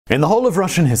In the whole of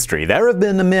Russian history, there have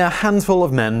been a mere handful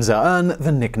of men to earn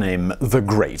the nickname the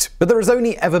Great, but there has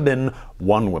only ever been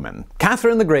one woman.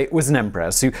 Catherine the Great was an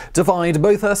empress who defied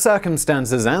both her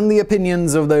circumstances and the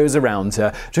opinions of those around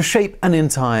her to shape an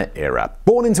entire era.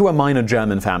 Born into a minor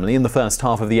German family in the first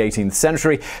half of the 18th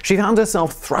century, she found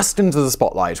herself thrust into the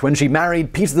spotlight when she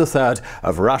married Peter III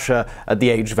of Russia at the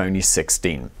age of only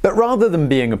 16. But rather than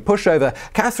being a pushover,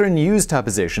 Catherine used her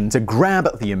position to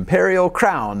grab the imperial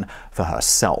crown for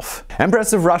herself.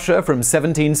 Empress of Russia from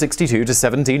 1762 to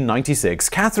 1796,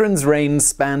 Catherine's reign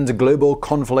spanned global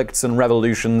conflicts and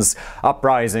revolutions,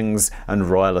 uprisings, and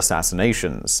royal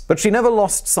assassinations. But she never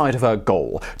lost sight of her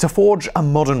goal, to forge a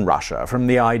modern Russia from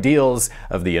the ideals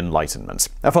of the Enlightenment.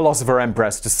 A philosopher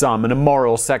empress to some, and a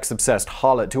moral, sex-obsessed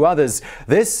harlot to others,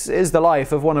 this is the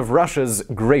life of one of Russia's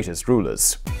greatest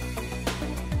rulers.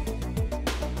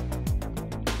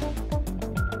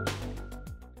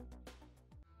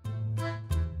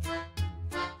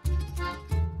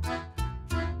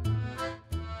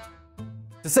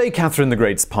 To say Catherine the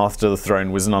Great's path to the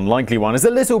throne was an unlikely one is a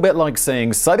little bit like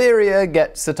saying Siberia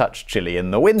gets a touch chilly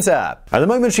in the winter. At the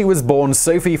moment she was born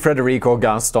Sophie Frederique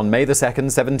Auguste on May 2,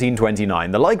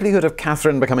 1729, the likelihood of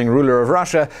Catherine becoming ruler of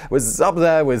Russia was up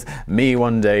there with me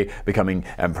one day becoming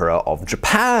Emperor of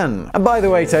Japan. And by the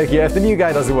way, Tokyo, if the new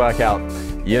guy doesn't work out,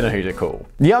 you know who to call.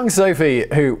 Young Sophie,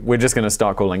 who we're just going to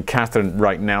start calling Catherine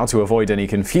right now to avoid any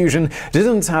confusion,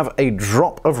 didn't have a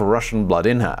drop of Russian blood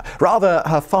in her. Rather,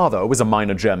 her father was a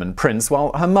minor German prince,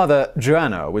 while her mother,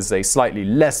 Joanna, was a slightly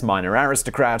less minor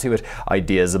aristocrat who had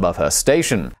ideas above her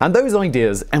station. And those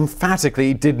ideas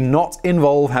emphatically did not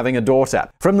involve having a daughter.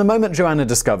 From the moment Joanna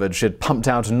discovered she'd pumped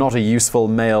out not a useful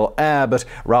male heir, but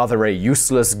rather a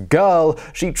useless girl,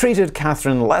 she treated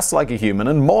Catherine less like a human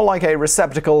and more like a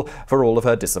receptacle for all of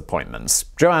her disappointments.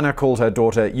 Joanna called her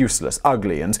daughter useless,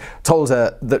 ugly, and told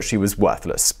her that she was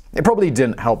worthless. It probably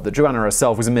didn't help that Joanna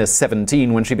herself was a mere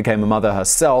 17 when she became a mother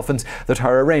herself, and that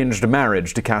her arranged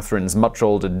marriage to Catherine's much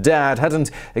older dad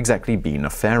hadn't exactly been a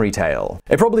fairy tale.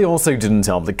 It probably also didn't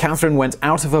help that Catherine went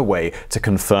out of her way to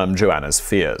confirm Joanna's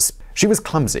fears. She was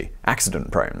clumsy,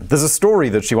 accident-prone. There's a story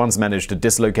that she once managed to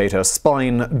dislocate her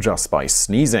spine just by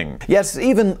sneezing. Yet,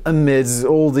 even amid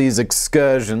all these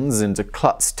excursions into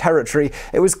klutz territory,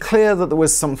 it was clear that there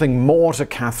was something more to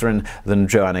Catherine than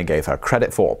Joanna gave her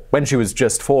credit for. When she was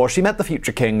just 4, she met the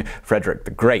future king, Frederick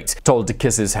the Great. Told to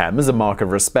kiss his hem as a mark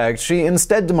of respect, she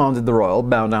instead demanded the royal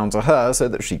bow down to her so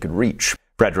that she could reach.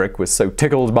 Frederick was so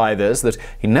tickled by this that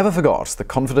he never forgot the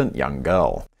confident young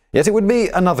girl. Yet it would be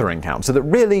another encounter that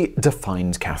really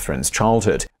defined Catherine's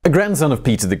childhood. A grandson of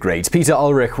Peter the Great, Peter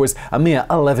Ulrich was a mere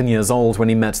 11 years old when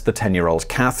he met the 10-year-old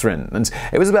Catherine, and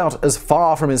it was about as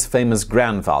far from his famous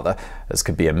grandfather as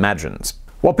could be imagined.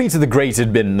 While Peter the Great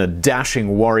had been a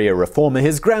dashing warrior reformer,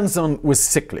 his grandson was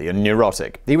sickly and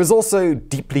neurotic. He was also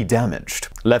deeply damaged.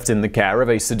 Left in the care of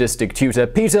a sadistic tutor,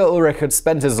 Peter Ulrich had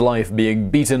spent his life being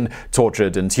beaten,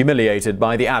 tortured, and humiliated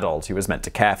by the adult who was meant to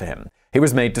care for him. He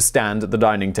was made to stand at the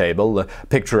dining table, a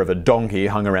picture of a donkey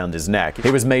hung around his neck. He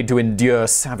was made to endure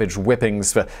savage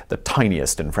whippings for the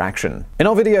tiniest infraction. In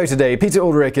our video today, Peter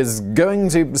Ulrich is going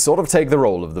to sort of take the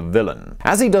role of the villain.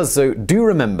 As he does so, do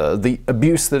remember the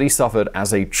abuse that he suffered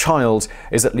as a child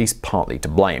is at least partly to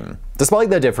blame.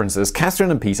 Despite their differences, Catherine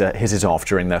and Peter hit it off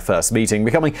during their first meeting,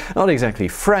 becoming not exactly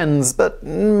friends, but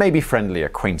maybe friendly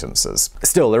acquaintances.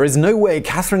 Still, there is no way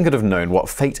Catherine could have known what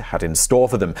fate had in store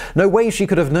for them. No way she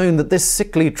could have known that this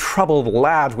sickly, troubled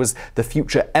lad was the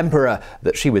future emperor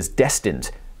that she was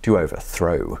destined to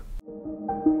overthrow.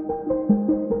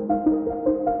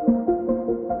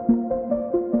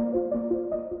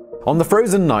 On the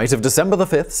frozen night of December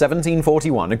 5,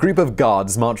 1741, a group of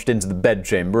guards marched into the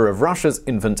bedchamber of Russia's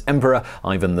infant emperor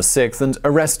Ivan VI and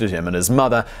arrested him and his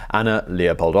mother, Anna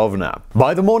Leopoldovna.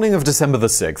 By the morning of December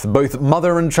 6, both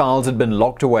mother and child had been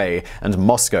locked away, and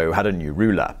Moscow had a new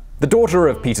ruler. The daughter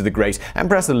of Peter the Great,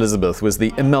 Empress Elizabeth was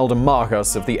the Imelda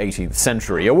Marcos of the 18th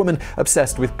century, a woman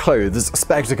obsessed with clothes,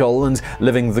 spectacle, and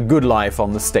living the good life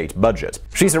on the state budget.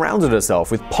 She surrounded herself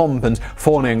with pomp and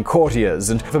fawning courtiers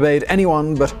and forbade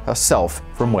anyone but herself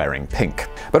from wearing pink.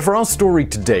 But for our story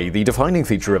today, the defining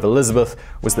feature of Elizabeth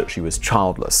was that she was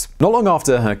childless. Not long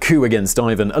after her coup against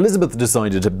Ivan, Elizabeth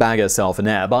decided to bag herself an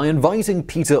heir by inviting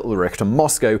Peter Ulrich to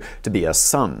Moscow to be her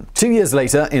son. 2 years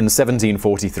later, in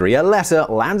 1743, a letter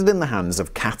landed in the hands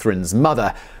of Catherine's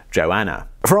mother, Joanna.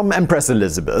 From Empress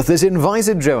Elizabeth, it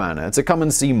invited Joanna to come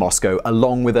and see Moscow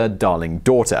along with her darling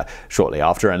daughter. Shortly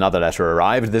after, another letter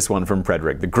arrived, this one from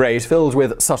Frederick the Great, filled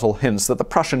with subtle hints that the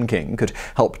Prussian king could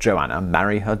help Joanna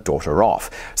marry her daughter off.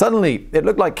 Suddenly, it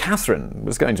looked like Catherine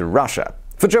was going to Russia.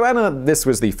 For Joanna, this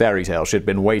was the fairy tale she'd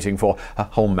been waiting for her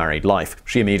whole married life.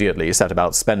 She immediately set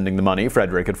about spending the money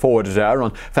Frederick had forwarded her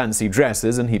on fancy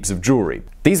dresses and heaps of jewelry.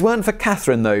 These weren't for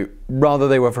Catherine, though, rather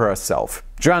they were for herself.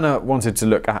 Joanna wanted to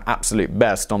look her absolute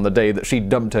best on the day that she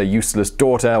dumped her useless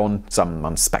daughter on some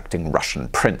unsuspecting Russian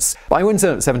prince. By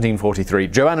winter 1743,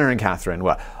 Joanna and Catherine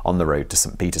were on the road to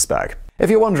St. Petersburg. If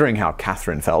you're wondering how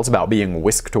Catherine felt about being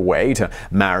whisked away to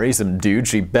marry some dude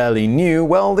she barely knew,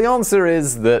 well, the answer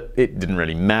is that it didn't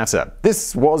really matter.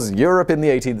 This was Europe in the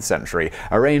 18th century.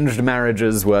 Arranged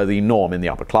marriages were the norm in the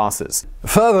upper classes.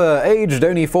 Further, aged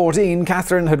only 14,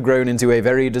 Catherine had grown into a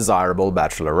very desirable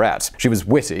bachelorette. She was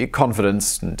witty,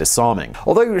 confident, and disarming.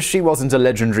 Although she wasn't a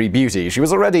legendary beauty, she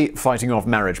was already fighting off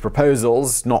marriage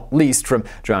proposals, not least from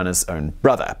Joanna's own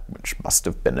brother, which must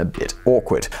have been a bit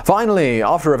awkward. Finally,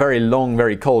 after a very long,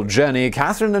 very cold journey,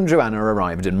 Catherine and Joanna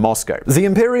arrived in Moscow. The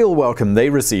imperial welcome they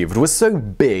received was so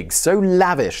big, so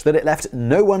lavish, that it left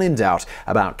no one in doubt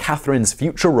about Catherine's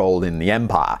future role in the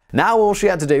empire. Now all she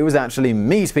had to do was actually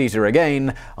meet Peter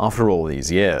again after all these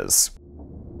years.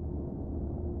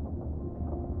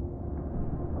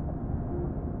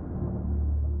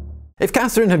 If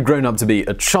Catherine had grown up to be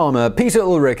a charmer, Peter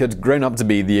Ulrich had grown up to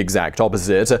be the exact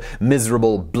opposite, a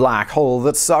miserable black hole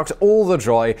that sucked all the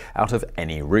joy out of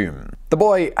any room. The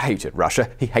boy hated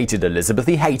Russia, he hated Elizabeth,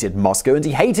 he hated Moscow, and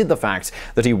he hated the fact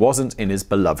that he wasn't in his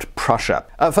beloved Prussia.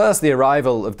 At first, the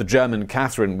arrival of the German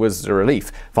Catherine was a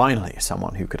relief. Finally,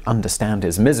 someone who could understand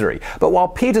his misery. But while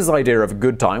Peter's idea of a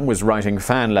good time was writing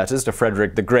fan letters to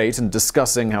Frederick the Great and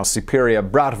discussing how superior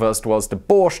bratwurst was to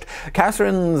borscht,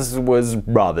 Catherine's was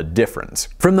rather different.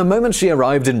 From the moment she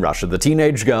arrived in Russia, the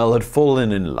teenage girl had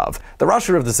fallen in love. The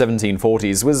Russia of the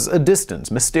 1740s was a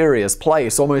distant, mysterious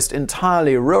place, almost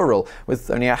entirely rural,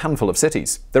 with only a handful of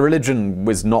cities. The religion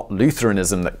was not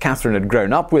Lutheranism that Catherine had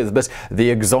grown up with, but the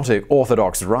exotic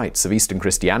Orthodox rites of Eastern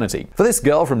Christianity. For this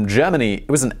girl from Germany, it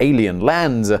was an alien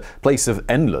land, a place of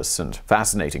endless and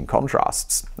fascinating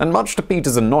contrasts. And much to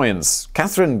Peter's annoyance,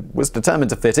 Catherine was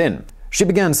determined to fit in. She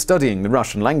began studying the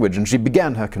Russian language and she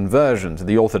began her conversion to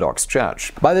the Orthodox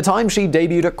Church. By the time she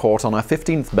debuted at court on her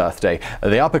 15th birthday,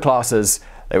 the upper classes,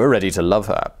 they were ready to love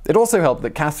her. It also helped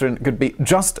that Catherine could be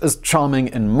just as charming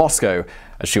in Moscow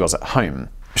as she was at home.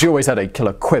 She always had a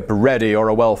killer quip ready or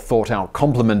a well-thought-out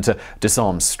compliment to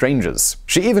disarm strangers.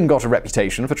 She even got a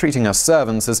reputation for treating her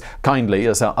servants as kindly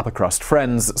as her upper-crust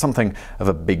friends, something of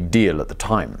a big deal at the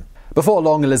time. Before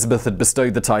long, Elizabeth had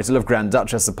bestowed the title of Grand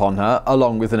Duchess upon her,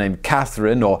 along with the name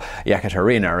Catherine or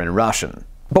Yekaterina in Russian.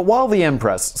 But while the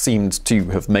Empress seemed to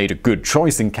have made a good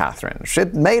choice in Catherine,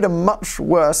 she'd made a much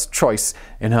worse choice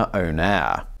in her own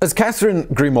heir. As Catherine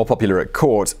grew more popular at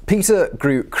court, Peter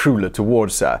grew crueler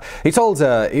towards her. He told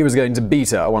her he was going to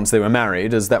beat her once they were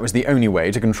married, as that was the only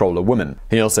way to control a woman.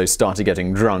 He also started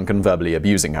getting drunk and verbally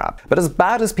abusing her. But as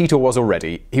bad as Peter was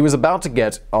already, he was about to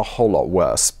get a whole lot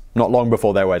worse. Not long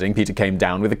before their wedding, Peter came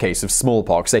down with a case of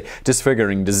smallpox, a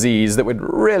disfiguring disease that would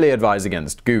really advise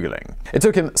against Googling. It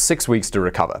took him 6 weeks to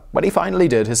recover. When he finally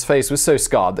did, his face was so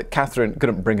scarred that Catherine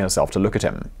couldn't bring herself to look at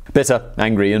him. Bitter,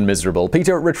 angry, and miserable,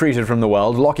 Peter retreated from the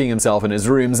world, locking himself in his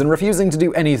rooms and refusing to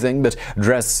do anything but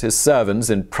dress his servants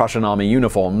in Prussian army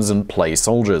uniforms and play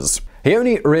soldiers. He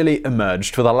only really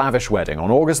emerged for the lavish wedding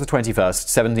on August 21st,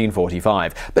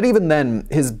 1745, but even then,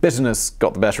 his bitterness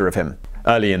got the better of him.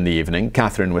 Early in the evening,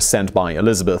 Catherine was sent by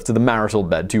Elizabeth to the marital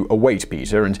bed to await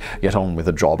Peter and get on with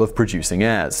the job of producing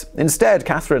heirs. Instead,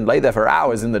 Catherine lay there for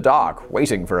hours in the dark,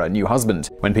 waiting for her new husband.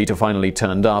 When Peter finally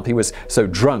turned up, he was so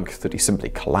drunk that he simply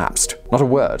collapsed. Not a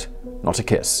word, not a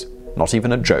kiss. Not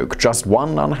even a joke, just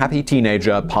one unhappy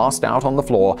teenager passed out on the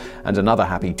floor and another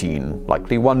happy teen,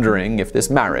 likely wondering if this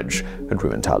marriage had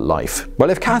ruined her life. Well,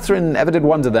 if Catherine ever did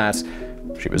wonder that,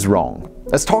 she was wrong.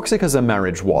 As toxic as her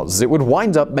marriage was, it would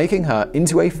wind up making her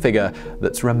into a figure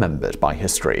that's remembered by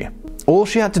history. All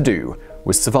she had to do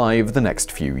was survive the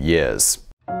next few years.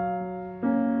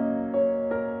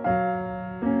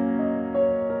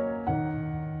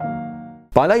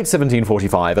 By late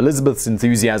 1745, Elizabeth's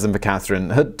enthusiasm for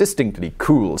Catherine had distinctly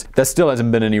cooled. There still hadn't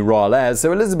been any royal heirs,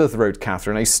 so Elizabeth wrote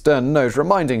Catherine a stern note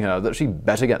reminding her that she'd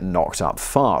better get knocked up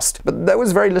fast. But there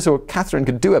was very little Catherine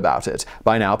could do about it.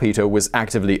 By now, Peter was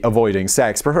actively avoiding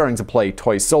sex, preferring to play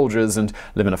toy soldiers and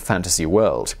live in a fantasy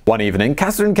world. One evening,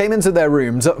 Catherine came into their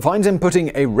room to find him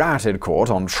putting a rat in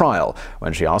court on trial.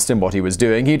 When she asked him what he was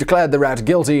doing, he declared the rat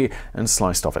guilty and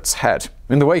sliced off its head.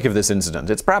 In the wake of this incident,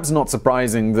 it's perhaps not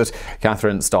surprising that Catherine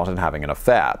Catherine started having an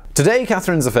affair. Today,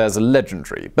 Catherine's affairs are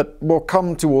legendary, but we'll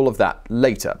come to all of that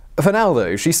later. For now,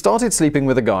 though, she started sleeping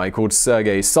with a guy called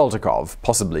Sergei Saltykov,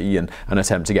 possibly in an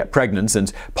attempt to get pregnant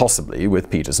and possibly with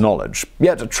Peter's knowledge.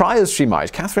 Yet, try as she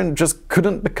might, Catherine just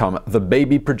couldn't become the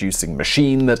baby-producing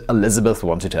machine that Elizabeth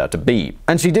wanted her to be.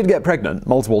 And she did get pregnant,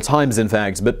 multiple times in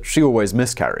fact, but she always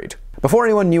miscarried. Before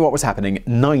anyone knew what was happening,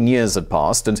 9 years had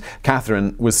passed, and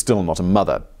Catherine was still not a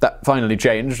mother. That finally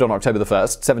changed on October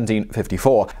 1st,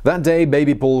 1754. That day,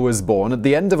 baby Paul was born at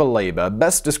the end of a labor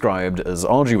best described as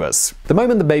arduous. The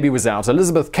moment the baby was out,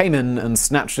 Elizabeth came in and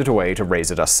snatched it away to raise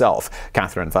it herself.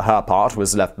 Catherine, for her part,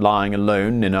 was left lying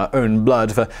alone in her own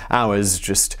blood for hours,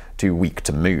 just too weak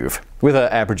to move. With her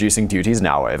heir-producing duties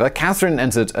now over, Catherine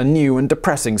entered a new and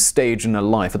depressing stage in her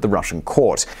life at the Russian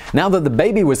court. Now that the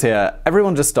baby was here,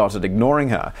 everyone just started ignoring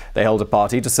her. They held a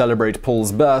party to celebrate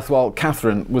Paul's birth while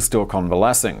Catherine was still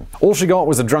convalescing. All she got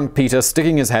was a drunk Peter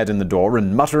sticking his head in the door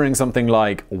and muttering something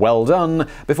like, "Well done,"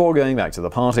 before going back to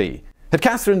the party. Had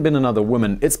Catherine been another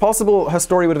woman, it's possible her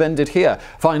story would have ended here,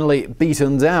 finally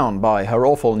beaten down by her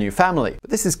awful new family. But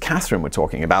this is Catherine we're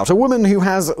talking about, a woman who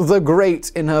has the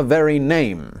great in her very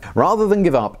name. Rather than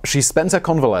give up, she spent her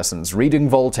convalescence reading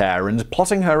Voltaire and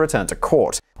plotting her return to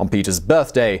court. On Peter's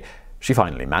birthday, she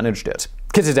finally managed it.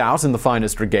 Kitted out in the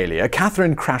finest regalia,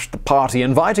 Catherine crashed the party,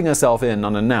 inviting herself in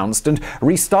unannounced and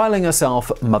restyling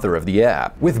herself Mother of the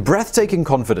Air. With breathtaking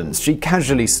confidence, she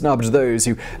casually snubbed those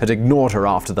who had ignored her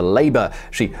after the labor.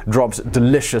 She dropped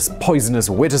delicious, poisonous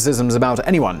witticisms about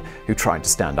anyone who tried to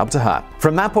stand up to her.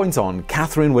 From that point on,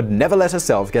 Catherine would never let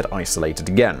herself get isolated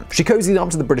again. She cozied up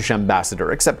to the British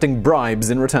ambassador, accepting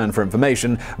bribes in return for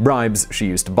information, bribes she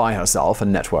used to buy herself a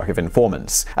network of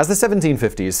informants. As the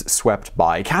 1750s swept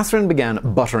by, Catherine began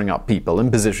buttering up people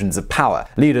in positions of power,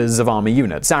 leaders of army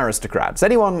units, aristocrats,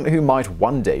 anyone who might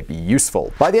one day be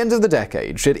useful. By the end of the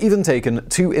decade, she had even taken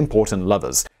two important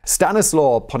lovers: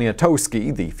 Stanislaw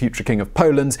Poniatowski, the future king of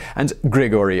Poland, and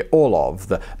Grigory Orlov,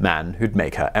 the man who'd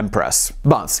make her empress.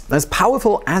 But as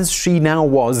powerful as she now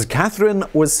was, Catherine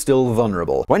was still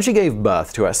vulnerable. When she gave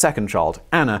birth to her second child,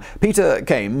 Anna, Peter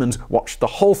came and watched the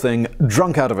whole thing,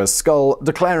 drunk out of his skull,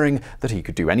 declaring that he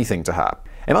could do anything to her.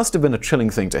 It must have been a chilling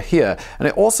thing to hear, and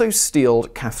it also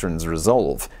steeled Catherine's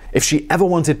resolve. If she ever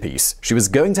wanted peace, she was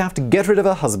going to have to get rid of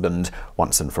her husband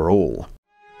once and for all.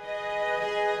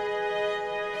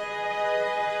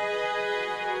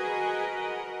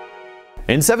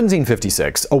 In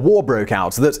 1756, a war broke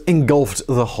out that engulfed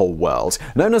the whole world.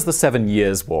 Known as the 7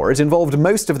 Years' War, it involved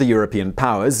most of the European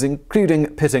powers, including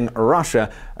pitting Russia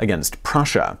against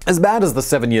Prussia. As bad as the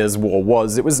 7 Years' War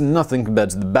was, it was nothing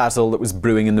compared to the battle that was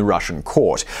brewing in the Russian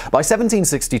court. By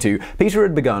 1762, Peter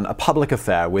had begun a public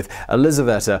affair with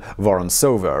Elizaveta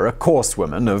Vorontsova, a coarse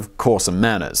woman of coarser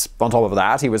manners. On top of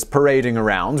that, he was parading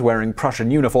around wearing Prussian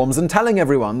uniforms and telling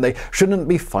everyone they shouldn't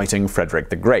be fighting Frederick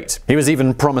the Great. He was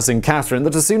even promising Catherine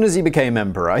that as soon as he became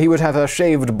emperor, he would have her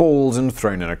shaved bald and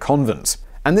thrown in a convent.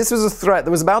 And this was a threat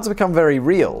that was about to become very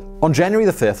real. On January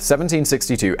 5th,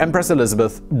 1762, Empress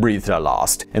Elizabeth breathed her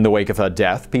last. In the wake of her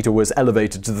death, Peter was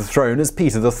elevated to the throne as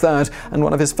Peter III, and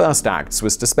one of his first acts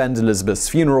was to spend Elizabeth's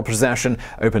funeral procession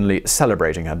openly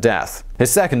celebrating her death.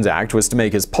 His second act was to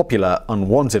make his popular,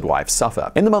 unwanted wife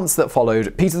suffer. In the months that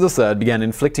followed, Peter III began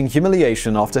inflicting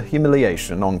humiliation after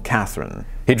humiliation on Catherine.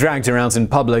 He dragged her out in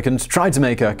public and tried to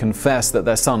make her confess that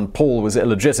their son Paul was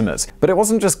illegitimate. But it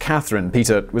wasn't just Catherine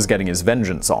Peter was getting his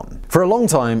vengeance on. For a long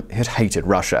time, he'd hated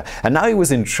Russia, and now he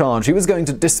was in charge. He was going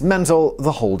to dismantle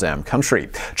the whole damn country.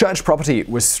 Church property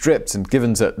was stripped and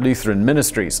given to Lutheran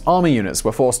ministries. Army units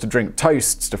were forced to drink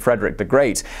toasts to Frederick the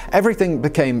Great. Everything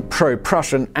became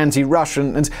pro-Prussian,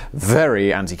 anti-Russian, and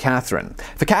very anti-Catherine.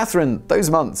 For Catherine, those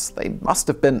months, they must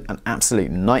have been an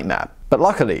absolute nightmare. But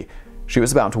luckily, she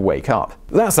was about to wake up.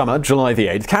 That summer, July the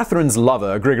 8th, Catherine's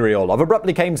lover, Grigory Orlov,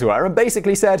 abruptly came to her and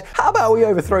basically said, "How about we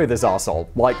overthrow this arsehole?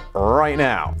 Like, right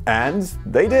now." And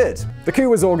they did. The coup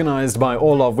was organized by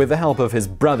Orlov with the help of his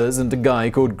brothers and a guy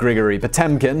called Grigory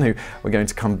Potemkin, who we're going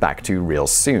to come back to real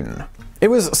soon. It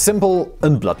was simple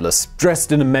and bloodless.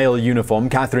 Dressed in a male uniform,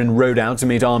 Catherine rode out to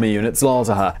meet army units loyal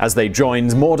to her. As they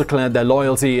joined, more declared their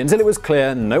loyalty until it was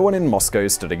clear no one in Moscow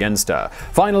stood against her.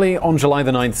 Finally, on July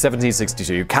the 9th,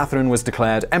 1762, Catherine was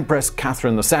declared Empress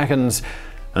Catherine II,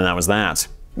 and that was that.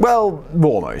 Well,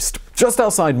 almost. Just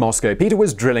outside Moscow, Peter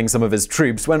was drilling some of his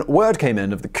troops when word came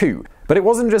in of the coup. But it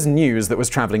wasn't just news that was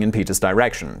traveling in Peter's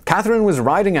direction. Catherine was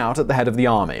riding out at the head of the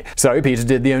army. So Peter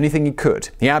did the only thing he could.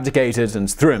 He abdicated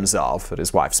and threw himself at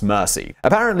his wife's mercy.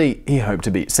 Apparently, he hoped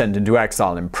to be sent into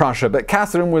exile in Prussia, but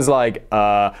Catherine was like,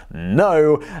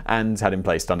 no, and had him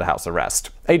placed under house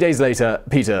arrest. 8 days later,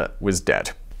 Peter was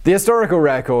dead. The historical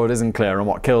record isn't clear on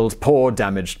what killed poor,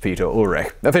 damaged Peter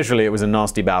Ulrich. Officially, it was a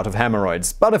nasty bout of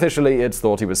hemorrhoids, but officially, it's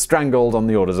thought he was strangled on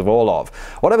the orders of Orlov.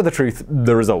 Whatever the truth,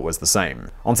 the result was the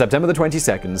same. On September the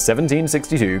 22nd,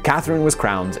 1762, Catherine was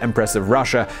crowned Empress of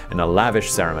Russia in a lavish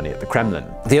ceremony at the Kremlin.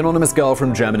 The anonymous girl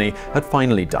from Germany had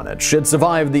finally done it. She had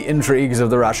survived the intrigues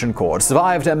of the Russian court,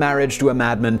 survived her marriage to a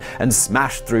madman, and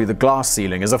smashed through the glass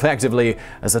ceiling as effectively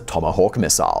as a Tomahawk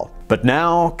missile. But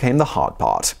now came the hard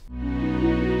part.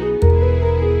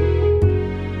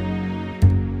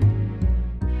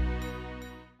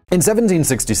 In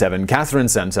 1767, Catherine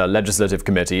sent her legislative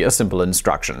committee a simple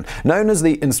instruction. Known as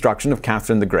the Instruction of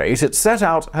Catherine the Great, it set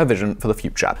out her vision for the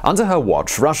future. Under her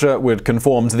watch, Russia would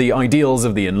conform to the ideals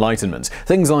of the Enlightenment.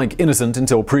 Things like innocent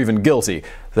until proven guilty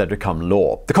that become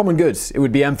law. The common good, it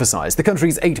would be emphasized. The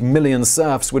country's 8 million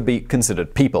serfs would be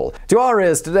considered people. To our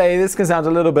ears today, this can sound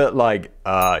a little bit like,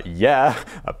 yeah,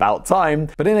 about time.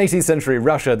 But in 18th century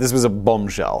Russia, this was a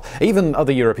bombshell. Even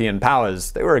other European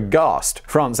powers, they were aghast.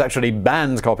 France actually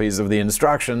banned copies of the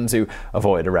instruction to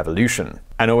avoid a revolution.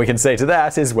 And all we can say to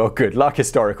that is, well, good luck,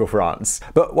 historical France.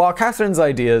 But while Catherine's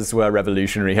ideas were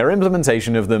revolutionary, her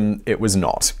implementation of them, it was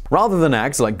not. Rather than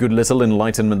act like good little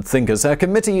Enlightenment thinkers, her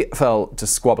committee fell to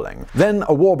squabbling. Then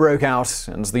a war broke out,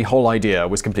 and the whole idea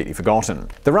was completely forgotten.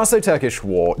 The Russo-Turkish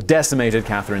War decimated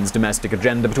Catherine's domestic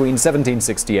agenda between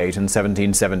 1768 and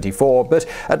 1774, but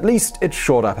at least it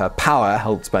shored up her power,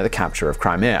 helped by the capture of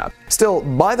Crimea. Still,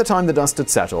 by the time the dust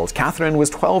had settled, Catherine was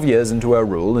 12 years into her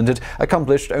rule and had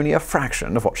accomplished only a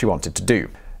fraction of what she wanted to do.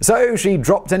 So she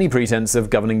dropped any pretense of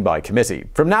governing by committee.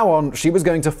 From now on, she was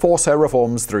going to force her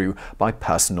reforms through by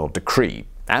personal decree.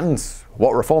 And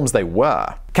what reforms they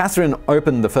were. Catherine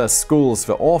opened the first schools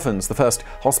for orphans, the first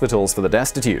hospitals for the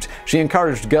destitute. She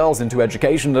encouraged girls into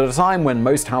education at a time when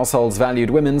most households valued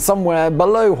women somewhere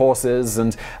below horses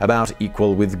and about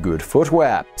equal with good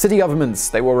footwear. City governments,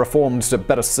 they were reformed to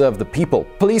better serve the people.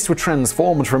 Police were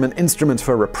transformed from an instrument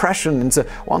for repression into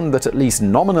one that at least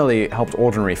nominally helped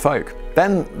ordinary folk.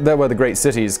 Then there were the great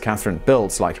cities Catherine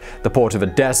built, like the port of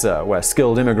Odessa, where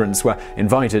skilled immigrants were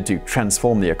invited to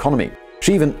transform the economy.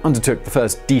 She even undertook the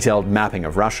first detailed mapping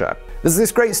of Russia. There's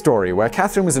this great story where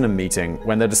Catherine was in a meeting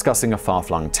when they're discussing a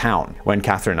far-flung town. When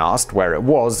Catherine asked where it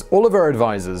was, all of her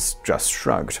advisors just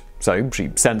shrugged. So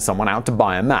she sent someone out to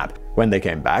buy a map. When they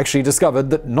came back, she discovered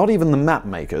that not even the map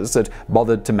makers had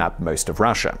bothered to map most of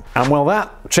Russia. And well,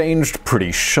 that changed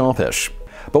pretty sharpish.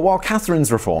 But while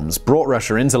Catherine's reforms brought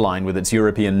Russia into line with its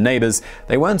European neighbors,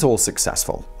 they weren't all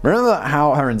successful. Remember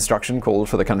how her instruction called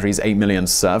for the country's 8 million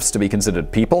serfs to be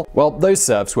considered people? Well, those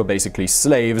serfs were basically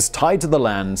slaves tied to the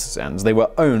land, and they were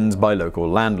owned by local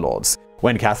landlords.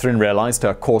 When Catherine realized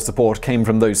her core support came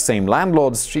from those same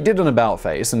landlords, she did an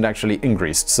about-face and actually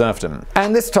increased serfdom.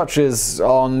 And this touches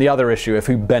on the other issue of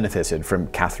who benefited from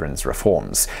Catherine's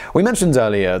reforms. We mentioned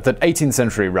earlier that 18th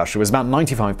century Russia was about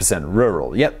 95%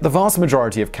 rural, yet the vast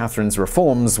majority of Catherine's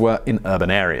reforms were in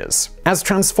urban areas. As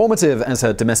transformative as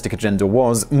her domestic agenda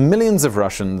was, millions of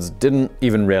Russians didn't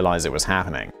even realize it was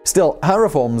happening. Still, her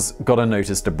reforms got her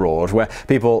noticed abroad, where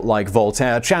people like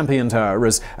Voltaire championed her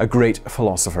as a great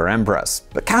philosopher empress.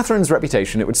 But Catherine's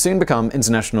reputation, it would soon become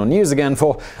international news again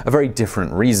for a very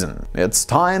different reason. It's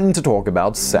time to talk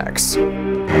about sex.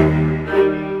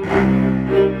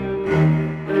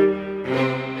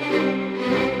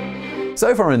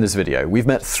 So far in this video, we've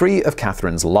met 3 of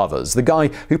Catherine's lovers: the guy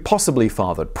who possibly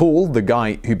fathered Paul, the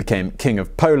guy who became King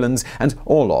of Poland, and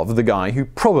Orlov, the guy who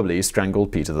probably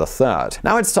strangled Peter III.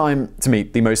 Now it's time to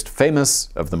meet the most famous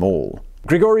of them all.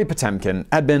 Grigory Potemkin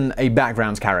had been a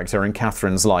background character in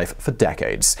Catherine's life for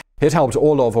decades. He had helped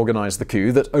Orlov organize the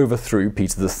coup that overthrew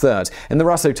Peter III. In the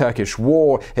Russo-Turkish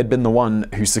War, he'd been the one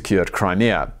who secured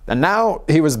Crimea. And now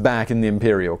he was back in the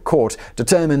imperial court,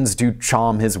 determined to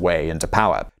charm his way into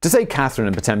power. To say Catherine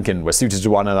and Potemkin were suited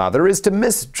to one another is to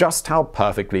miss just how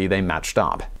perfectly they matched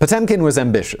up. Potemkin was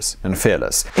ambitious and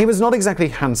fearless. He was not exactly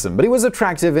handsome, but he was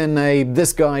attractive in a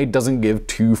this guy doesn't give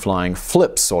 2 flying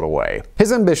flips sort of way.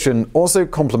 His ambition also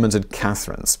complemented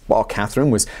Catherine's. While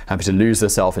Catherine was happy to lose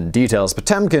herself in details,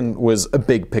 Potemkin was a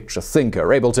big-picture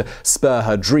thinker, able to spur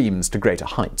her dreams to greater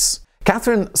heights.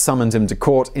 Catherine summoned him to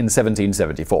court in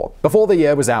 1774. Before the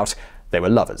year was out, they were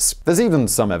lovers. There's even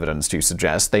some evidence to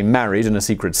suggest they married in a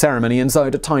secret ceremony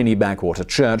inside a tiny backwater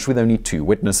church with only 2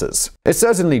 witnesses. It's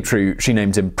certainly true she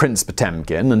named him Prince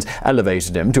Potemkin and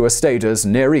elevated him to a status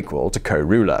near equal to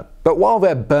co-ruler. But while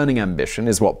their burning ambition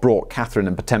is what brought Catherine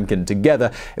and Potemkin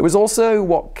together, it was also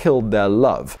what killed their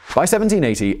love. By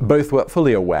 1780, both were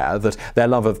fully aware that their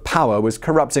love of power was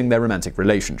corrupting their romantic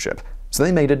relationship. so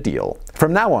they made a deal.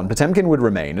 From now on, Potemkin would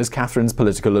remain as Catherine's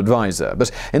political advisor, but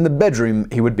in the bedroom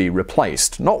he would be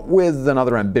replaced, not with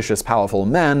another ambitious, powerful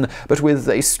man, but with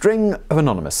a string of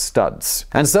anonymous studs.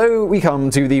 And so we come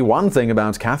to the one thing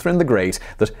about Catherine the Great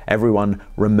that everyone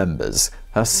remembers: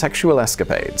 her sexual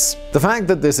escapades. The fact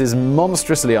that this is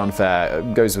monstrously unfair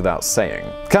goes without saying.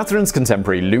 Catherine's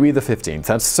contemporary Louis XV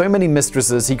had so many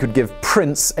mistresses he could give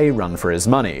Prince a run for his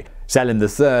money. Selim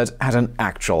III had an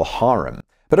actual harem.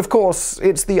 But of course,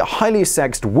 it's the highly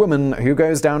sexed woman who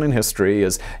goes down in history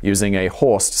as using a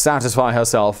horse to satisfy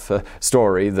herself, a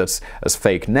story that's as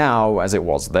fake now as it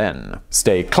was then.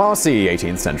 Stay classy,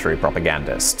 18th century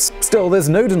propagandists. Still, there's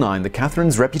no denying that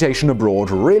Catherine's reputation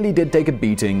abroad really did take a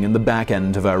beating in the back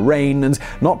end of her reign, and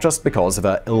not just because of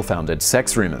her ill-founded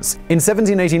sex rumors. In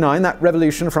 1789, that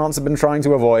revolution France had been trying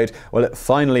to avoid, well, it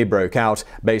finally broke out,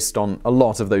 based on a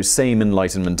lot of those same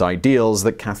Enlightenment ideals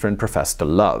that Catherine professed to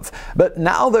love. But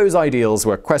now those ideals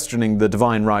were questioning the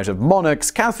divine right of monarchs,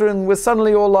 Catherine was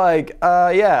suddenly all like,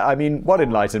 yeah, I mean, what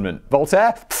Enlightenment?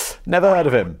 Voltaire? Pfft, never heard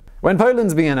of him. When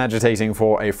Poland began agitating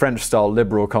for a French-style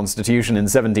liberal constitution in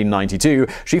 1792,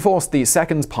 she forced the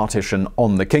Second Partition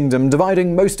on the kingdom,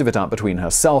 dividing most of it up between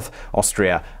herself,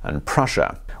 Austria, and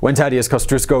Prussia. When Tadeusz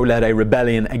Kosciuszko led a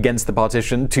rebellion against the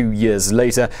partition 2 years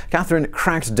later, Catherine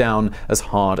cracked down as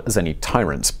hard as any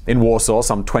tyrant. In Warsaw,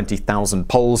 some 20,000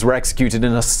 Poles were executed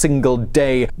in a single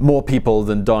day, more people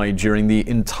than died during the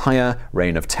entire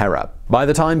Reign of Terror. By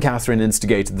the time Catherine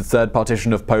instigated the Third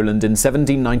Partition of Poland in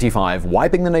 1795,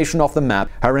 wiping the nation off the map,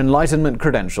 her Enlightenment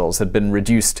credentials had been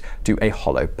reduced to a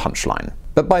hollow punchline.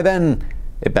 But by then,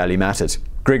 it barely mattered.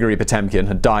 Grigory Potemkin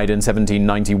had died in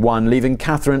 1791, leaving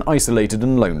Catherine isolated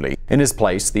and lonely. In his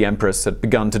place, the Empress had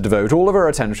begun to devote all of her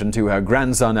attention to her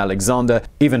grandson Alexander,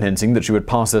 even hinting that she would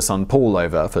pass her son Paul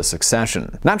over for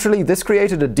succession. Naturally, this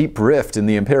created a deep rift in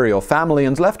the imperial family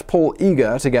and left Paul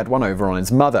eager to get one over on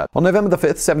his mother. On November 5,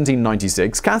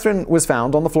 1796, Catherine was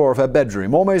found on the floor of her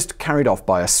bedroom, almost carried off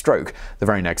by a stroke. The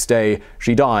very next day,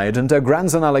 she died, and her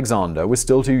grandson Alexander was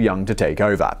still too young to take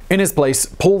over. In his place,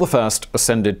 Paul I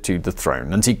ascended to the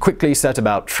throne, and he quickly set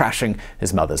about trashing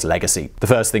his mother's legacy. The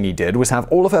first thing he did was have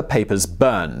all of her papers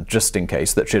burned, just in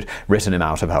case that she'd written him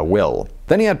out of her will.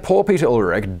 Then he had poor Peter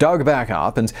Ulrich dug back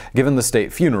up and given the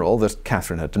state funeral that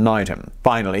Catherine had denied him.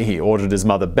 Finally, he ordered his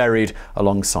mother buried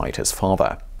alongside his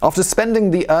father. After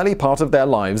spending the early part of their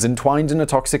lives entwined in a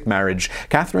toxic marriage,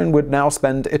 Catherine would now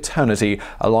spend eternity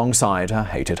alongside her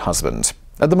hated husband.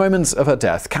 At the moment of her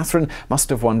death, Catherine must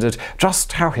have wondered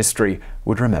just how history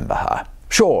would remember her.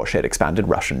 Sure, she had expanded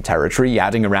Russian territory,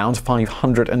 adding around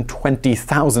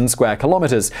 520,000 square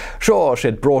kilometers. Sure, she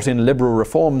had brought in liberal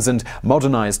reforms and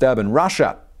modernized urban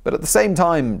Russia. But at the same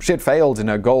time, she had failed in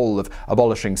her goal of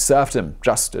abolishing serfdom,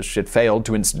 just as she had failed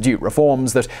to institute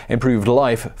reforms that improved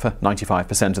life for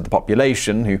 95% of the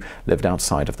population who lived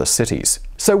outside of the cities.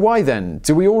 So why then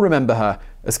do we all remember her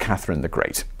as Catherine the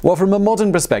Great? Well, from a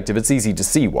modern perspective, it's easy to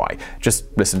see why. Just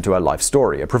listen to her life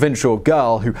story. A provincial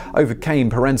girl who overcame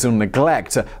parental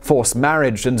neglect, a forced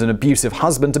marriage, and an abusive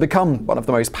husband to become one of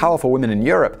the most powerful women in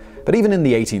Europe. But even in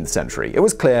the 18th century, it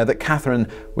was clear that Catherine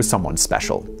was someone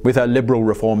special. With her liberal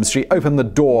reforms, she opened the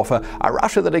door for a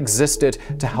Russia that existed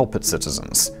to help its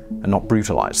citizens and not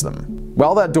brutalize them.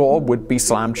 While that door would be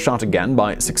slammed shut again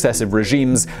by successive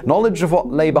regimes, knowledge of what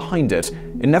lay behind it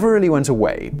never really went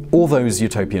away. All those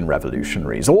utopian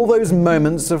revolutionaries, all those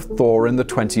moments of thaw in the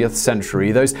 20th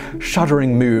century, those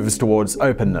shuddering moves towards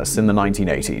openness in the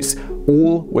 1980s,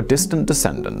 all were distant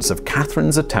descendants of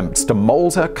Catherine's attempts to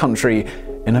mold her country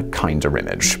in a kinder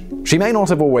image. She may not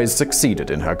have always succeeded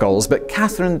in her goals, but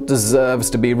Catherine deserves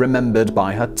to be remembered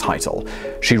by her title.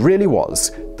 She really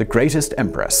was the greatest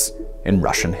empress in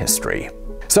Russian history.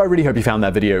 So I really hope you found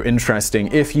that video interesting.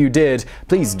 If you did,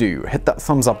 please do hit that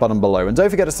thumbs up button below, and don't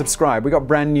forget to subscribe. We got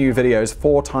brand new videos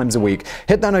 4 times a week.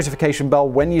 Hit that notification bell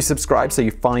when you subscribe so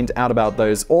you find out about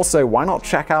those. Also, why not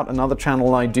check out another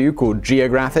channel I do called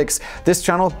Geographics? This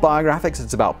channel, Biographics,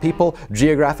 it's about people.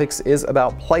 Geographics is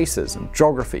about places and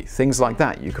geography, things like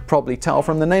that. You could probably tell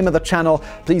from the name of the channel.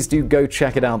 Please do go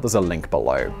check it out. There's a link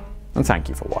below. And thank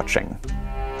you for watching.